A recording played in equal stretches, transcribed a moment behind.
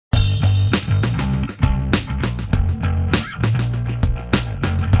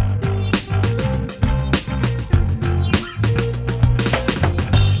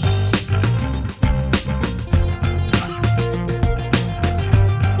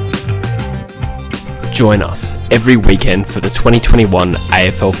Join us every weekend for the 2021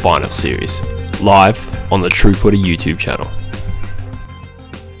 AFL Final Series, live on the True Footy YouTube channel.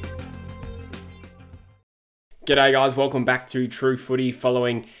 G'day guys, welcome back to True Footy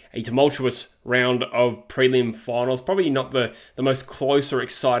following a tumultuous round of prelim finals. Probably not the most close or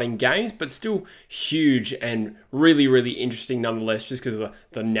exciting games, but still huge and really interesting nonetheless, just because of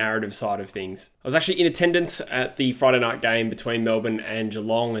the narrative side of things. I was actually in attendance at the Friday night game between Melbourne and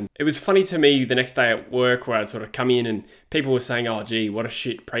Geelong, and it was funny to me the next day at work where I'd sort of come in and people were saying, oh gee, what a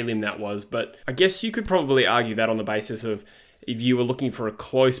shit prelim that was. But I guess you could probably argue that on the basis of if you were looking for a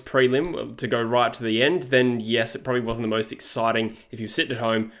close prelim to go right to the end, then yes, it probably wasn't the most exciting if you sit at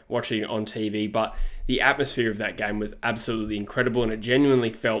home watching it on TV, but the atmosphere of that game was absolutely incredible and it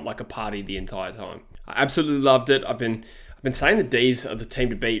genuinely felt like a party the entire time. I absolutely loved it. I've been saying the D's are the team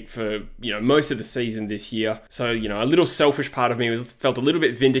to beat for, most of the season this year. So, a little selfish part of me felt a little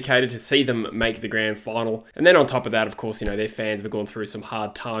bit vindicated to see them make the grand final. And then on top of that, of course, their fans have gone through some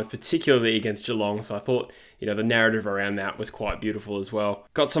hard times, particularly against Geelong. So I thought, the narrative around that was quite beautiful as well.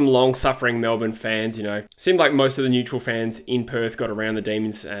 Got some long-suffering Melbourne fans, Seemed like most of the neutral fans in Perth got around the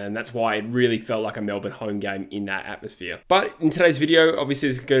Demons, and that's why it really felt like a Melbourne home game in that atmosphere. But in today's video, obviously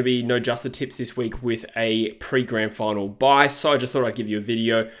there's going to be no Just the Tips this week with a pre-grand final bye, so I just thought I'd give you a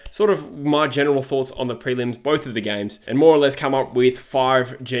video, sort of my general thoughts on the prelims, both of the games, and more or less come up with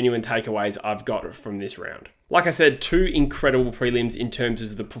 5 genuine takeaways I've got from this round. Like I said, 2 incredible prelims in terms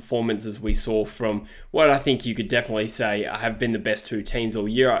of the performances we saw from what I think you could definitely say have been the best 2 teams all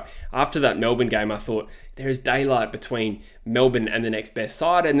year. After that Melbourne game, I thought there is daylight between Melbourne and the next best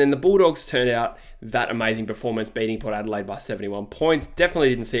side, and then the Bulldogs turned out that amazing performance, beating Port Adelaide by 71 points.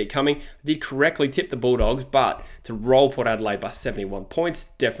 Definitely didn't see it coming. I did correctly tip the Bulldogs, but to roll Port Adelaide by 71 points,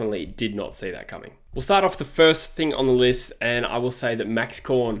 definitely did not see that coming. We'll start off the first thing on the list, and I will say that Max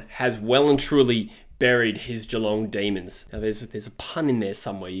Gawn has well and truly buried his Geelong Demons. Now there's a pun in there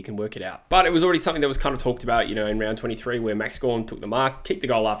somewhere, you can work it out. But it was already something that was kind of talked about, in round 23, where Max Gawn took the mark, kicked the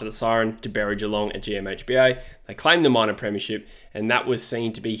goal after the siren to bury Geelong at GMHBA. They claimed the minor premiership, and that was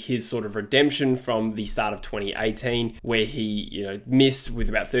seen to be his sort of redemption from the start of 2018, where he, missed with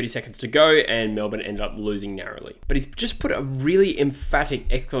about 30 seconds to go, and Melbourne ended up losing narrowly. But he's just put a really emphatic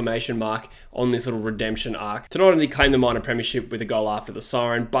exclamation mark on this little redemption arc to not only claim the minor premiership with a goal after the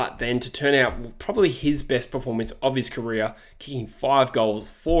siren, but then to turn out probably his best performance of his career, kicking 5 goals,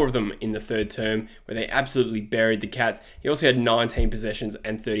 4 of them in the third term, where they absolutely buried the Cats. He also had 19 possessions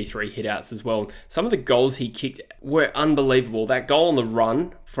and 33 hitouts as well. Some of the goals he kicked were unbelievable. That goal on the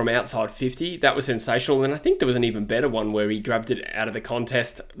run from outside 50, that was sensational. And I think there was an even better one where he grabbed it out of the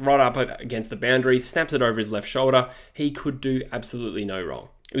contest, right up against the boundary, snaps it over his left shoulder. He could do absolutely no wrong.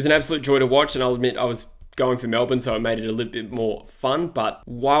 It was an absolute joy to watch, and I'll admit I was going for Melbourne, so it made it a little bit more fun. But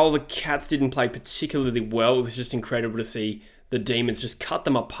while the Cats didn't play particularly well, it was just incredible to see the Demons just cut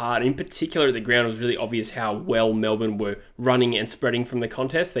them apart. In particular at the ground, it was really obvious how well Melbourne were running and spreading from the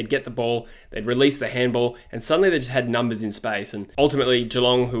contest. They'd get the ball, they'd release the handball, and suddenly they just had numbers in space. And ultimately,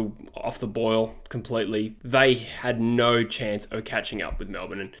 Geelong, who off the boil completely, they had no chance of catching up with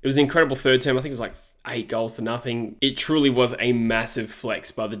Melbourne. And it was an incredible third term. I think it was like 8 goals to nothing. It truly was a massive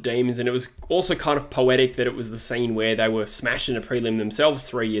flex by the Demons, and it was also kind of poetic that it was the scene where they were smashed in a prelim themselves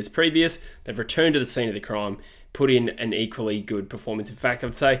 3 years previous. They've returned to the scene of the crime, put in an equally good performance. In fact, I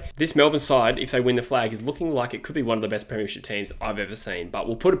would say this Melbourne side, if they win the flag, is looking like it could be one of the best premiership teams I've ever seen. But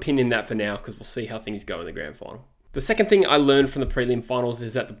we'll put a pin in that for now because we'll see how things go in the grand final. The second thing I learned from the prelim finals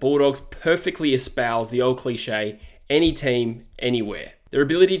is that the Bulldogs perfectly espouse the old cliche, any team, anywhere. Their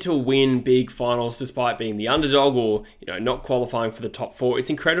ability to win big finals despite being the underdog or, not qualifying for the top 4, it's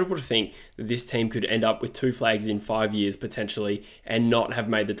incredible to think that this team could end up with 2 flags in 5 years potentially and not have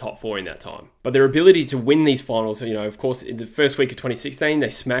made the top 4 in that time. But their ability to win these finals, of course, in the first week of 2016, they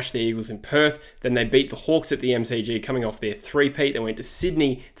smashed the Eagles in Perth. Then they beat the Hawks at the MCG coming off their 3-peat. They went to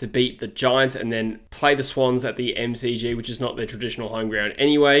Sydney to beat the Giants and then play the Swans at the MCG, which is not their traditional home ground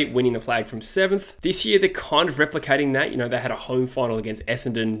anyway, winning the flag from 7th. This year, they're kind of replicating that. They had a home final against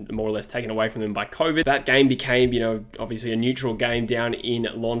Essendon, more or less taken away from them by COVID. That game became, obviously a neutral game down in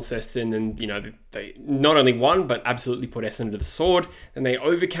Launceston, and, they not only won, but absolutely put Essendon to the sword. And they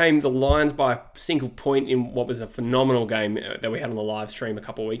overcame the Lions by a single point in what was a phenomenal game that we had on the live stream a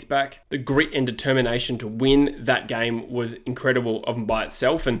couple of weeks back. The grit and determination to win that game was incredible by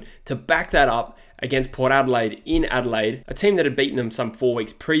itself, and to back that up against Port Adelaide in Adelaide, a team that had beaten them some 4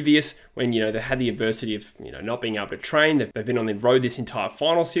 weeks previous when, they had the adversity of, not being able to train. They've been on the road this entire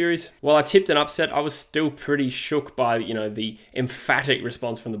final series. While I tipped an upset, I was still pretty shook by, the emphatic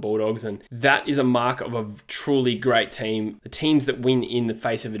response from the Bulldogs, and that is a mark of a truly great team, the teams that win in the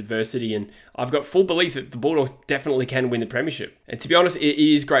face of adversity, and I've got full belief that the Bulldogs definitely can win the premiership. And to be honest, it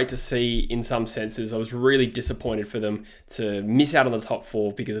is great to see in some senses. I was really disappointed for them to miss out on the top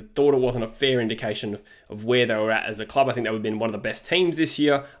 4 because I thought it wasn't a fair indication of where they were at as a club. I think they would have been one of the best teams this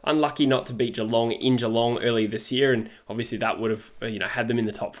year. Unlucky not to beat Geelong in Geelong early this year, and obviously that would have had them in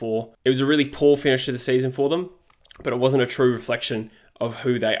the top 4. It was a really poor finish to the season for them, but it wasn't a true reflection of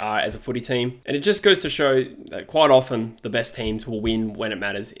who they are as a footy team. And it just goes to show that quite often the best teams will win when it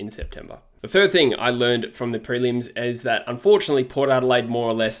matters in September. The third thing I learned from the prelims is that unfortunately Port Adelaide more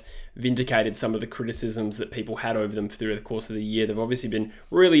or less vindicated some of the criticisms that people had over them through the course of the year. They've obviously been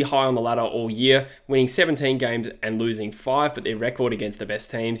really high on the ladder all year, winning 17 games and losing 5, but their record against the best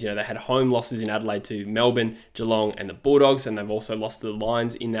teams, they had home losses in Adelaide to Melbourne, Geelong and the Bulldogs, and they've also lost to the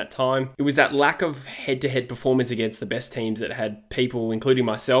Lions in that time. It was that lack of head-to-head performance against the best teams that had people, including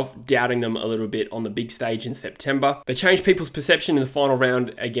myself, doubting them a little bit on the big stage in September. They changed people's perception in the final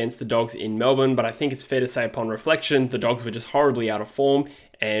round against the Dogs in Melbourne, but I think it's fair to say upon reflection, the Dogs were just horribly out of form.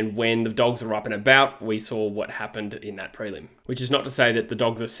 And when the Dogs were up and about, we saw what happened in that prelim. Which is not to say that the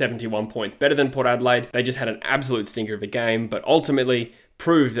Dogs are 71 points better than Port Adelaide. They just had an absolute stinker of a game, but ultimately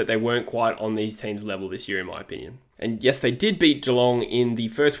proved that they weren't quite on these teams' level this year, in my opinion. And yes, they did beat Geelong in the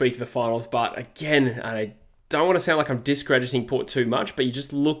first week of the finals, but again, I don't want to sound like I'm discrediting Port too much, but you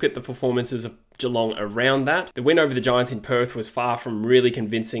just look at the performances of Geelong around that. The win over the Giants in Perth was far from really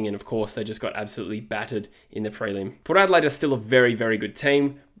convincing, and of course they just got absolutely battered in the prelim. Port Adelaide are still a very, very good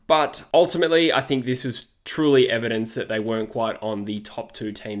team, but ultimately I think this was truly evidence that they weren't quite on the top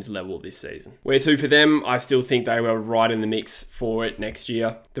 2 teams level this season. Where to for them? I still think they were right in the mix for it next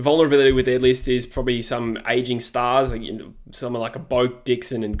year. The vulnerability with their list is probably some aging stars, like someone like a Boak,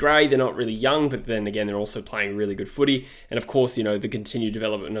 Dixon and Gray. They're not really young, but then again, they're also playing really good footy. And of course, the continued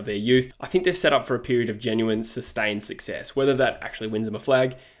development of their youth. I think they're set up for a period of genuine, sustained success. Whether that actually wins them a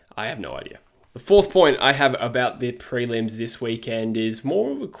flag, I have no idea. The fourth point I have about the prelims this weekend is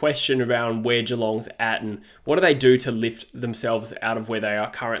more of a question around where Geelong's at and what do they do to lift themselves out of where they are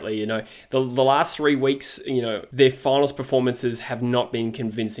currently. The last 3 weeks, their finals performances have not been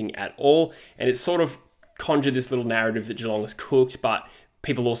convincing at all. And it's sort of conjured this little narrative that Geelong is cooked, but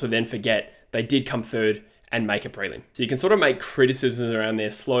people also then forget they did come third and make a prelim. So you can sort of make criticisms around their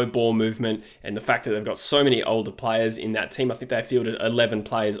slow ball movement and the fact that they've got so many older players in that team. I think they fielded 11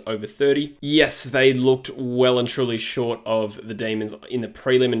 players over 30. Yes, they looked well and truly short of the Demons in the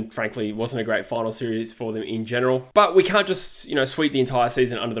prelim, and frankly, it wasn't a great final series for them in general. But we can't just, sweep the entire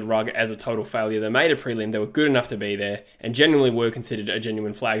season under the rug as a total failure. They made a prelim, they were good enough to be there, and genuinely were considered a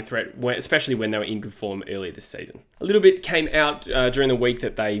genuine flag threat, especially when they were in good form earlier this season. A little bit came out during the week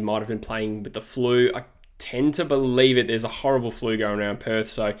that they might have been playing with the flu. I tend to believe it. There's a horrible flu going around Perth,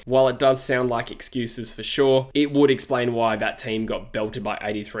 so while it does sound like excuses for sure, it would explain why that team got belted by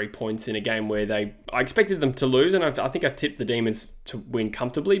 83 points in a game where I expected them to lose, and I think I tipped the Demons to win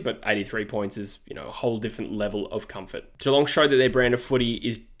comfortably, but 83 points is, a whole different level of comfort. Geelong showed that their brand of footy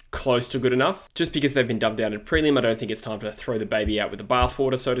is close to good enough. Just because they've been dubbed out at prelim, I don't think it's time to throw the baby out with the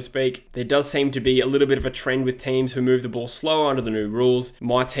bathwater, so to speak. There does seem to be a little bit of a trend with teams who move the ball slower under the new rules.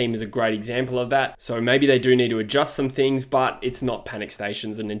 My team is a great example of that. So maybe they do need to adjust some things, but it's not panic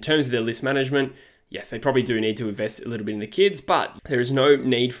stations. And in terms of their list management, yes, they probably do need to invest a little bit in the kids, but there is no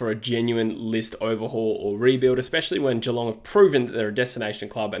need for a genuine list overhaul or rebuild, especially when Geelong have proven that they're a destination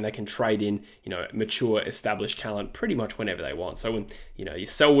club and they can trade in, mature, established talent pretty much whenever they want. So when, your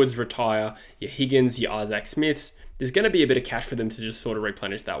Selwoods retire, your Higgins, your Isaac Smiths, there's going to be a bit of cash for them to just sort of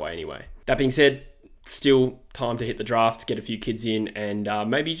replenish that way anyway. That being said, still time to hit the draft, get a few kids in, and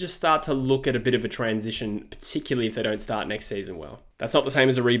maybe just start to look at a bit of a transition, particularly if they don't start next season well. That's not the same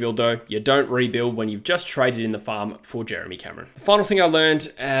as a rebuild though. You don't rebuild when you've just traded in the farm for Jeremy Cameron. The final thing I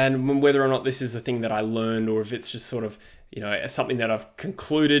learned, and whether or not this is a thing that I learned or if it's just sort of something that I've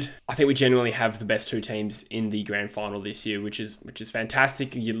concluded, I think we genuinely have the best 2 teams in the grand final this year, which is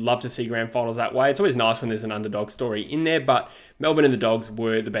fantastic. You'd love to see grand finals that way. It's always nice when there's an underdog story in there, but Melbourne and the Dogs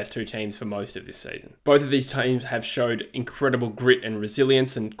were the best 2 teams for most of this season. Both of these teams have showed incredible grit and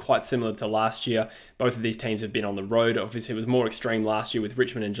resilience, and quite similar to last year, both of these teams have been on the road. Obviously, it was more extreme last year with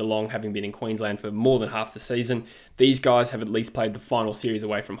Richmond and Geelong having been in Queensland for more than half the season. These guys have at least played the final series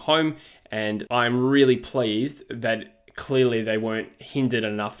away from home, and I'm really pleased that clearly they weren't hindered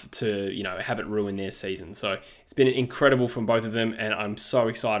enough to, you know, have it ruin their season. So it's been incredible from both of them, and I'm so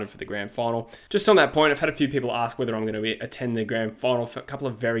excited for the grand final. Just on that point, I've had a few people ask whether I'm going to attend the grand final. A couple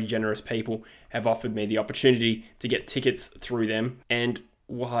of very generous people have offered me the opportunity to get tickets through them, and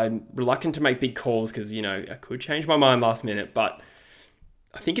well, I'm reluctant to make big calls because, you know, I could change my mind last minute, but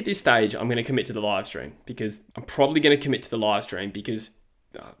I think at this stage I'm going to commit to the live stream, because I'm probably going to commit to the live stream because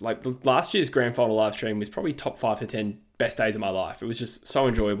like the last year's grand final live stream was probably top 5 to 10 best days of my life. It was just so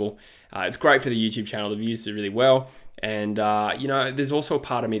enjoyable. It's great for the YouTube channel. The views do really well. And, you know, there's also a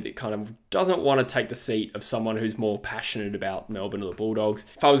part of me that kind of doesn't want to take the seat of someone who's more passionate about Melbourne or the Bulldogs.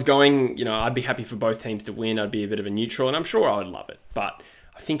 If I was going, you know, I'd be happy for both teams to win. I'd be a bit of a neutral, and I'm sure I would love it. But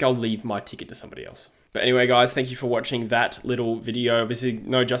I think I'll leave my ticket to somebody else. But anyway, guys, thank you for watching that little video. Obviously,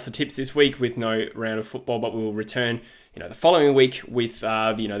 no Just the Tips this week with no round of football, but we will return, you know, the following week with,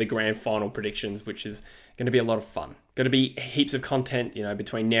 you know, the grand final predictions, which is going to be a lot of fun. Going to be heaps of content, you know,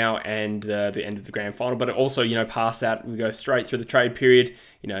 between now and the end of the grand final, but also, you know, past that, we go straight through the trade period.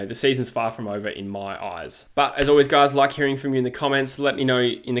 You know, the season's far from over in my eyes. But as always, guys, like hearing from you in the comments. Let me know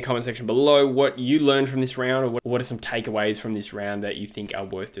in the comment section below what you learned from this round, or what are some takeaways from this round that you think are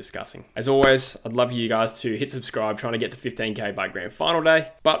worth discussing. As always, I'd love you guys to hit subscribe, trying to get to 15K by grand final day.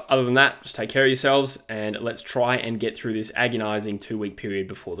 But other than that, just take care of yourselves, and let's try and get through this agonizing 2-week period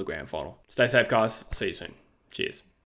before the grand final. Stay safe, guys. I'll see you soon. Cheers.